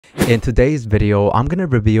In today's video, I'm going to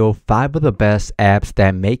reveal 5 of the best apps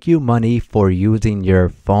that make you money for using your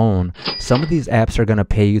phone. Some of these apps are going to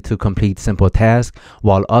pay you to complete simple tasks,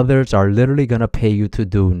 while others are literally going to pay you to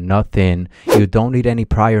do nothing. You don't need any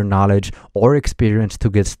prior knowledge or experience to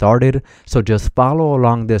get started, so just follow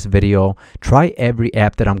along this video. Try every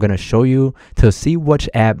app that I'm going to show you to see which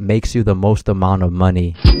app makes you the most amount of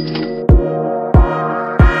money.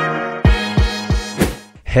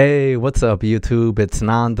 Hey, what's up YouTube? It's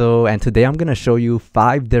Nando, and today I'm going to show you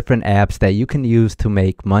 5 different apps that you can use to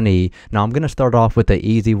make money. Now I'm going to start off with the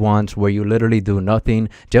easy ones where you literally do nothing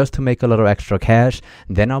just to make a little extra cash.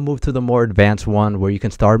 Then I'll move to the more advanced one where you can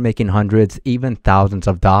start making hundreds, even thousands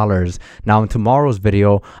of dollars. Now in tomorrow's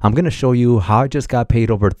video, I'm going to show you how I just got paid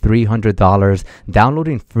over $300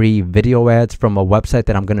 downloading free video ads from a website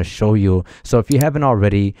that I'm going to show you. So if you haven't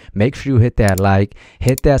already, make sure you hit that like,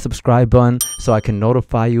 hit that subscribe button so I can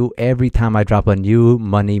notify you every time I drop a new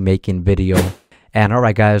money making video. And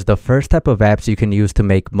alright guys, the first type of apps you can use to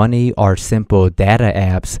make money are simple data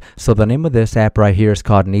apps. So the name of this app right here is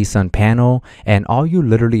called Nissan Panel, and all you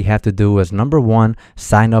literally have to do is number 1,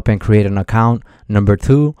 sign up and create an account. Number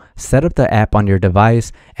 2, set up the app on your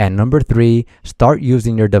device. And number 3, start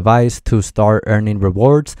using your device to start earning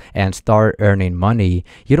rewards and start earning money.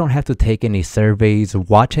 You don't have to take any surveys,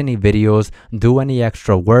 watch any videos, do any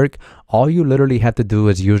extra work. All you literally have to do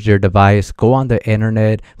is use your device, go on the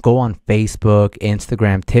internet, go on Facebook,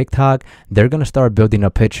 Instagram, TikTok. They're going to start building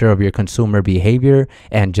a picture of your consumer behavior,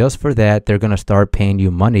 and just for that, they're going to start paying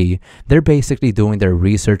you money. They're basically doing their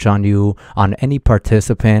research on you, on any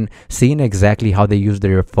participant, seeing exactly how they use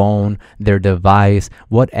their phone, their device,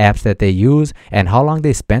 what apps that they use, and how long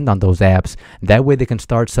they spend on those apps. That way they can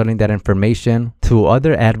start selling that information to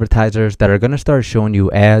other advertisers that are going to start showing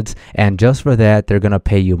you ads, and just for that, they're going to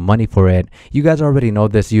pay you money for it. You guys already know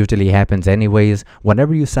this usually happens anyways.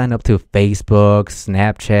 Whenever you sign up to Facebook,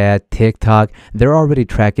 Snapchat, TikTok, they're already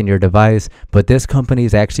tracking your device, but this company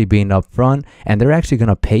is actually being upfront and they're actually going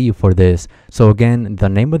to pay you for this. So again, the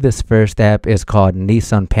name of this first app is called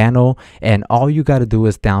Nissan Panel, and all you got to do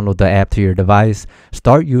is download the app to your device,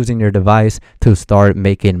 start using your device to start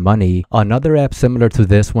making money. Another app similar to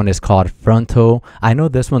this one is called Fronto. I know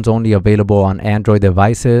this one's only available on Android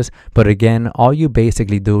devices, but again, all you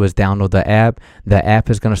basically do is download the app. The app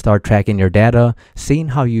is going to start tracking your data, seeing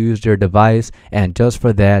how you use your device, and just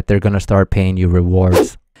for that, they're going to start paying you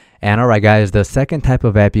rewards. And alright guys, the second type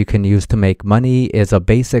of app you can use to make money is a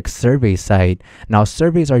basic survey site. Now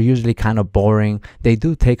surveys are usually kind of boring, they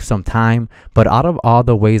do take some time, but out of all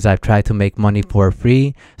the ways I've tried to make money for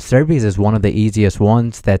free, surveys is one of the easiest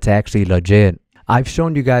ones that's actually legit. I've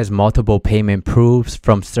shown you guys multiple payment proofs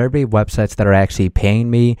from survey websites that are actually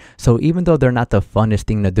paying me, so even though they're not the funnest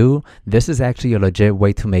thing to do, this is actually a legit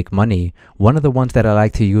way to make money. One of the ones that I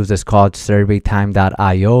like to use is called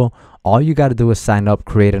surveytime.io. All you got to do is sign up,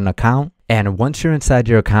 create an account, and once you're inside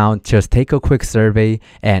your account, just take a quick survey,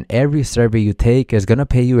 and every survey you take is going to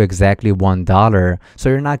pay you exactly $1. So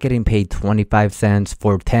you're not getting paid 25 cents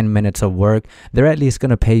for 10 minutes of work. They're at least going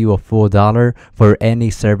to pay you a full $1 for any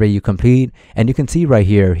survey you complete. And you can see right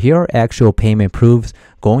here are actual payment proofs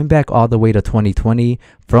going back all the way to 2020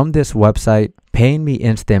 from this website, paying me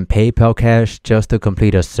instant PayPal cash just to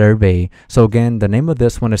complete a survey. So again, the name of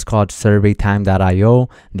this one is called surveytime.io.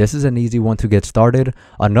 This is an easy one to get started.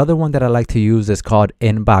 Another one that I like to use is called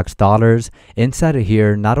Inbox Dollars. Inside of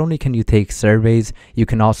here, not only can you take surveys, you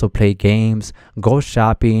can also play games, go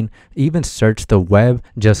shopping, even search the web.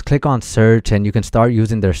 Just click on search and you can start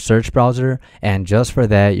using their search browser, and just for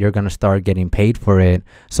that, you're going to start getting paid for it.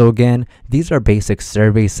 So again, these are basic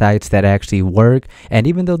survey sites that actually work, and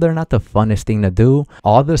even though they're not the funnest thing to do,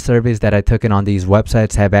 all the surveys that I took in on these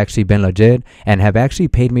websites have actually been legit and have actually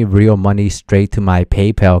paid me real money straight to my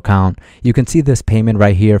PayPal account. You can see this payment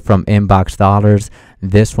right here from Inbox Dollars,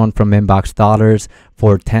 this one from Inbox Dollars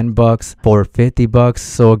for $10, for $50.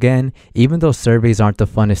 So again, even though surveys aren't the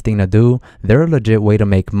funnest thing to do, they're a legit way to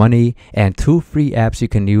make money, and 2 free apps you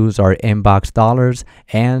can use are Inbox Dollars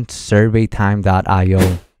and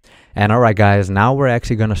surveytime.io. And alright guys, now we're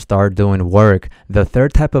actually going to start doing work. The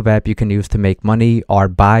third type of app you can use to make money are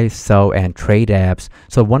buy, sell, and trade apps.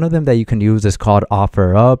 So one of them that you can use is called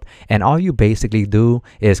OfferUp, and all you basically do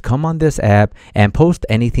is come on this app and post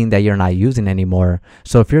anything that you're not using anymore.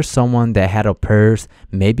 So if you're someone that had a purse,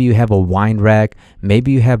 maybe you have a wine rack,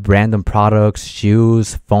 maybe you have random products,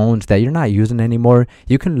 shoes, phones that you're not using anymore,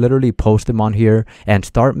 you can literally post them on here and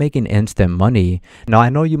start making instant money. Now I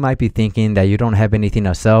know you might be thinking that you don't have anything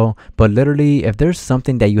to sell, but literally if there's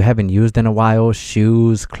something that you haven't used in a while,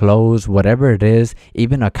 shoes, clothes, whatever it is,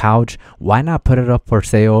 even a couch, why not put it up for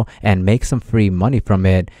sale and make some free money from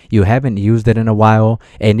it? You haven't used it in a while,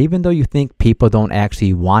 and even though you think people don't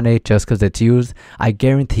actually want it just because it's used, I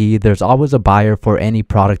guarantee there's always a buyer for any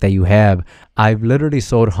product that you have. I've literally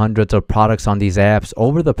sold hundreds of products on these apps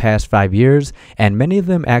over the past 5 years, and many of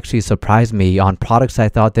them actually surprised me on products I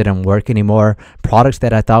thought didn't work anymore, products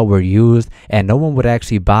that I thought were used and no one would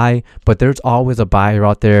actually buy, but there's always a buyer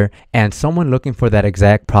out there and someone looking for that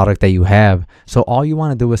exact product that you have. So all you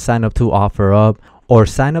want to do is sign up to OfferUp, or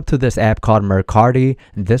sign up to this app called Mercari.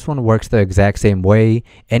 This one works the exact same way.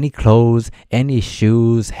 Any clothes, any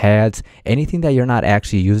shoes, hats, anything that you're not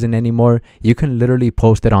actually using anymore, you can literally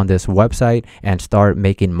post it on this website and start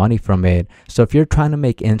making money from it. So if you're trying to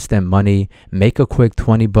make instant money, make a quick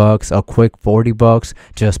 20 bucks, a quick 40 bucks,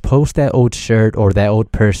 just post that old shirt or that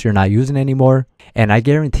old purse you're not using anymore, and I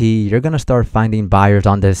guarantee you're gonna start finding buyers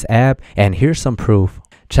on this app. And here's some proof.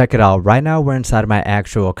 Check it out. Right now we're inside my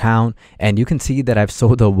actual account, and you can see that I've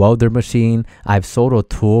sold a welder machine, I've sold a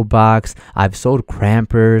toolbox, I've sold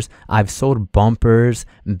crampers, I've sold bumpers,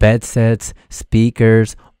 bed sets,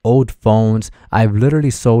 speakers, old phones. I've literally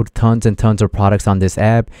sold tons and tons of products on this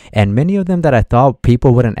app, and many of them that I thought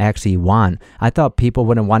people wouldn't actually want. I thought people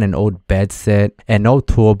wouldn't want an old bed set and no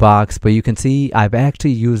toolbox, but you can see I've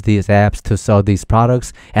actually used these apps to sell these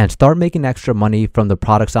products and start making extra money from the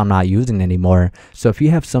products I'm not using anymore. So if you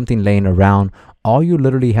have something laying around, all you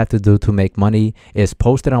literally have to do to make money is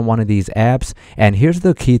post it on one of these apps. And here's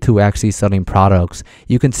the key to actually selling products.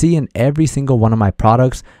 You can see in every single one of my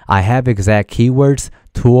products, I have exact keywords: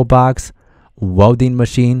 toolbox, welding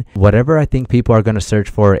machine, whatever I think people are going to search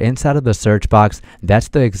for inside of the search box. That's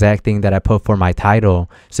the exact thing that I put for my title.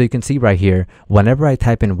 So you can see right here, whenever I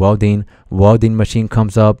type in welding, welding machine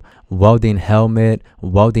comes up, welding helmet,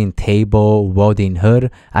 welding table, welding hood.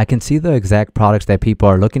 I can see the exact products that people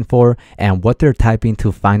are looking for and what they're typing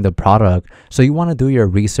to find the product. So you want to do your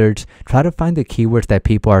research, try to find the keywords that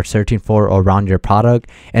people are searching for around your product,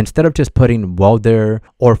 instead of just putting welder,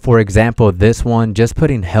 or for example this one, just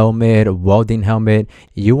putting helmet, welding helmet.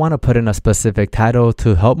 You want to put in a specific title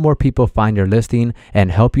to help more people find your listing and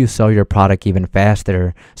help you sell your product even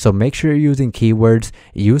faster. So make sure you're using keywords.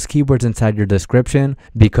 Use keywords inside your description,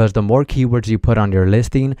 because the more keywords you put on your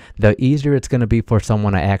listing, the easier it's going to be for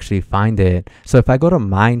someone to actually find it. So if I go to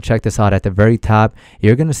mine, check this out. At the very top,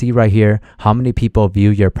 you're going to see right here how many people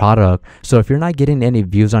view your product. So if you're not getting any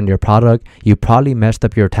views on your product, you probably messed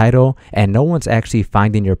up your title and no one's actually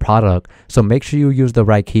finding your product. So make sure you use the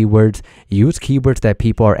right keywords. Use keywords that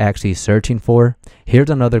people are actually searching for. Here's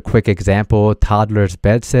another quick example: toddler's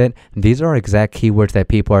bed set. These are exact keywords that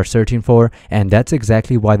people are searching for, and that's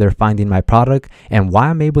exactly why they're finding my product and why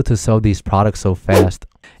I'm able to sell these products so fast.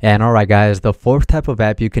 And alright guys, the fourth type of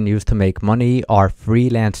app you can use to make money are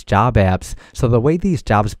freelance job apps. So the way these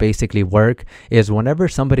jobs basically work is whenever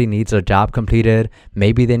somebody needs a job completed,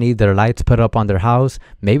 maybe they need their lights put up on their house,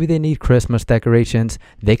 maybe they need Christmas decorations,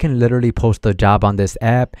 they can literally post the job on this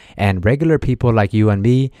app, and regular people like you and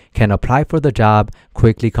me can apply for the job,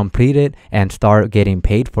 quickly complete it, and start getting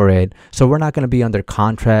paid for it. So we're not going to be under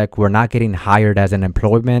contract, we're not getting hired as an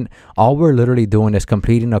employment. All we're literally doing is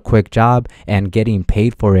completing a quick job and getting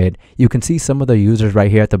paid for it. You can see some of the users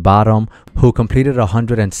right here at the bottom who completed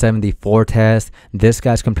 174 tests. This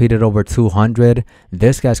guy's completed over 200.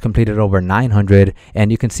 This guy's completed over 900.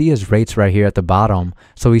 And you can see his rates right here at the bottom.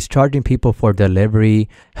 So he's charging people for delivery,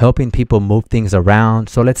 helping people move things around.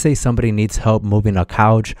 So let's say somebody needs help moving a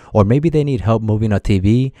couch, or maybe they need help moving a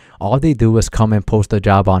TV. All they do is come and post a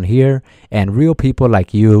job on here, and real people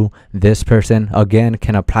like you, this person, again,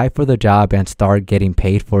 can apply for the job and start getting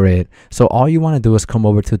paid for it. So all you want to do is come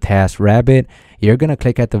over to TaskRabbit. You're going to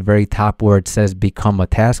click at the very top where it says become a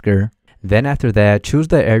tasker. Then after that, choose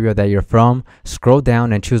the area that you're from, scroll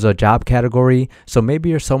down and choose a job category. So maybe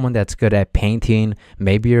you're someone that's good at painting,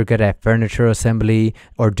 maybe you're good at furniture assembly,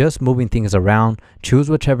 or just moving things around. Choose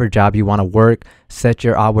whichever job you want to work, set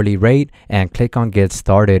your hourly rate, and click on get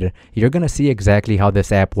started. You're going to see exactly how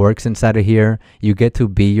this app works inside of here. You get to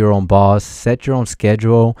be your own boss, set your own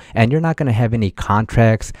schedule, and you're not going to have any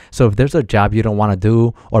contracts. So if there's a job you don't want to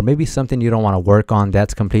do, or maybe something you don't want to work on,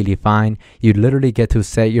 that's completely fine. You literally get to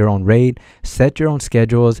set your own rate, set your own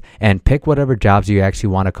schedules, and pick whatever jobs you actually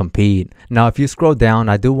want to compete. Now if you scroll down,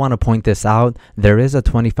 I do want to point this out. There is a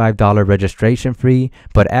 $25 registration fee,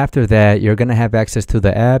 but after that you're going to have access to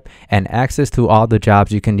the app and access to all the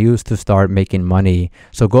jobs you can use to start making money.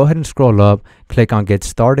 So go ahead and scroll up, click on get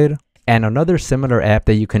started. And another similar app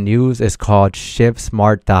that you can use is called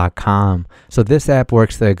shiftsmart.com. So this app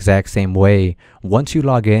works the exact same way. Once you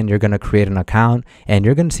log in, you're going to create an account and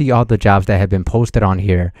you're going to see all the jobs that have been posted on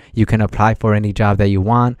here. You can apply for any job that you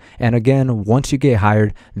want. And again, once you get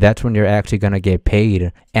hired, that's when you're actually going to get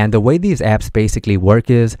paid. And the way these apps basically work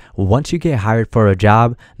is once you get hired for a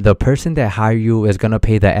job, the person that hired you is going to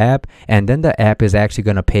pay the app, and then the app is actually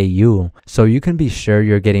going to pay you. So you can be sure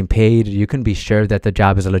you're getting paid. You can be sure that the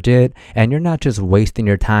job is legit and you're not just wasting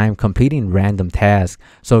your time completing random tasks.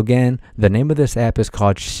 So again, the name of this app is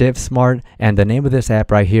called Shift Smart, and the name of this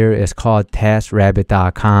app right here is called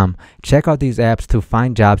TaskRabbit.com. Check out these apps to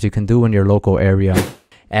find jobs you can do in your local area.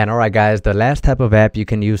 And alright guys, the last type of app you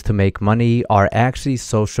can use to make money are actually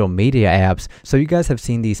social media apps. So you guys have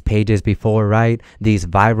seen these pages before, right? These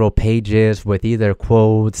viral pages with either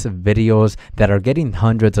quotes, videos that are getting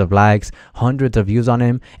hundreds of likes, hundreds of views on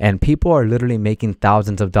them, and people are literally making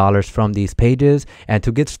thousands of dollars from these pages. And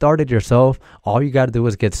to get started yourself, all you gotta do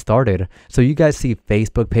is get started. So you guys see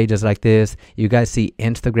Facebook pages like this, you guys see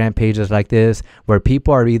Instagram pages like this, where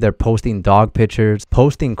people are either posting dog pictures,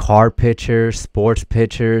 posting car pictures, sports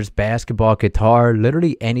pictures, basketball, guitar,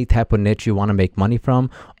 literally any type of niche you want to make money from.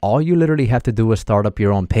 All you literally have to do is start up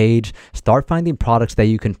your own page, start finding products that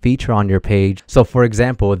you can feature on your page. So for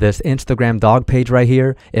example, this Instagram dog page right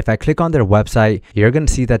here, if I click on their website, you're going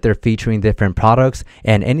to see that they're featuring different products.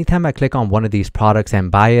 And anytime I click on one of these products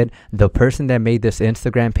and buy it, the person that made this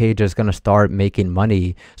Instagram page is going to start making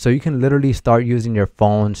money. So you can literally start using your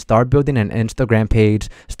phone, start building an Instagram page,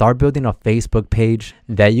 start building a Facebook page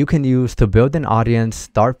that you can use to build an audience,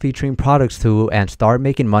 start featuring products to, and start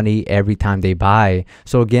making money every time they buy.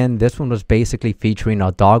 So again, this one was basically featuring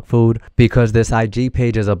a dog food because this IG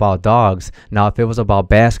page is about dogs. Now, if it was about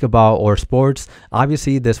basketball or sports,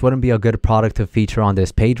 obviously this wouldn't be a good product to feature on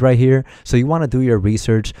this page right here. So you want to do your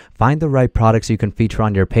research, find the right products you can feature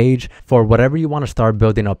on your page for whatever you want to start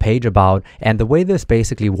building a page about. And the way this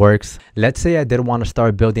basically works, let's say I did want to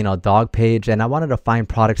start building a dog page and I wanted to find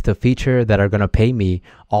products to feature that are going to pay me.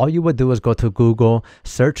 All you would do is go to Google,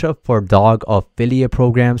 search up for dog affiliate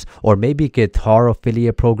programs, or maybe guitar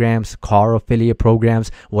affiliate programs, car affiliate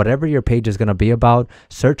programs, whatever your page is going to be about.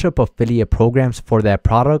 Search up affiliate programs for that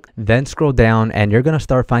product, then scroll down and you're going to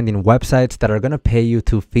start finding websites that are going to pay you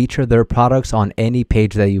to feature their products on any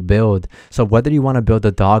page that you build. So whether you want to build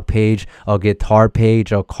a dog page, a guitar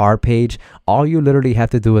page, a car page, all you literally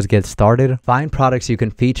have to do is get started, find products you can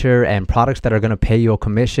feature and products that are going to pay you a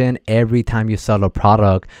commission every time you sell a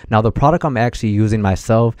product. Now, the product I'm actually using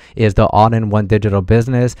myself is the all-in-one digital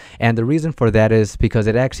business, and the reason for that is because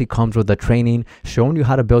it actually comes with a training showing you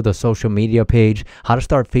how to build a social media page, how to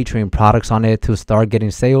start featuring products on it to start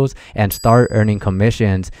getting sales and start earning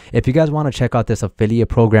commissions. If you guys want to check out this affiliate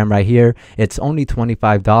program right here, it's only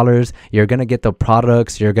 $25. You're going to get the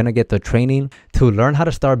products, you're going to get the training to learn how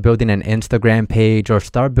to start building an Instagram page or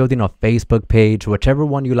start building a Facebook page, whichever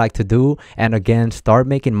one you like to do, and again, start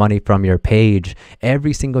making money from your page.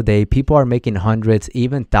 Every single day, people are making hundreds,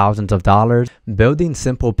 even thousands of dollars building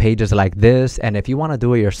simple pages like this. And if you want to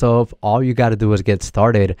do it yourself, all you got to do is get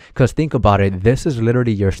started. Because think about it, this is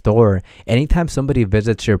literally your store. Anytime somebody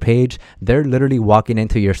visits your page, they're literally walking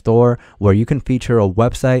into your store where you can feature a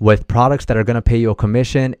website with products that are going to pay you a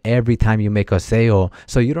commission every time you make a sale.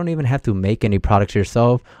 So you don't even have to make any products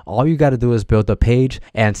yourself. All you got to do is build a page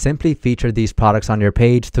and simply feature these products on your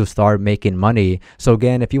page to start making money. So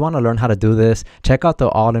again, if you want to learn how to do this, check out the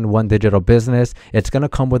all-in-one digital business. It's going to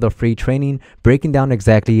come with a free training breaking down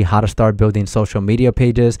exactly how to start building social media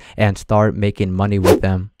pages and start making money with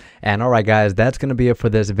them. And alright guys, that's going to be it for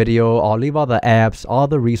this video. I'll leave all the apps, all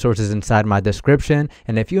the resources inside my description.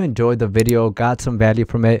 And if you enjoyed the video, got some value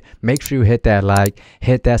from it, make sure you hit that like,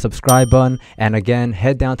 hit that subscribe button. And again,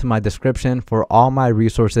 head down to my description for all my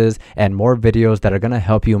resources and more videos that are going to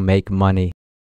help you make money.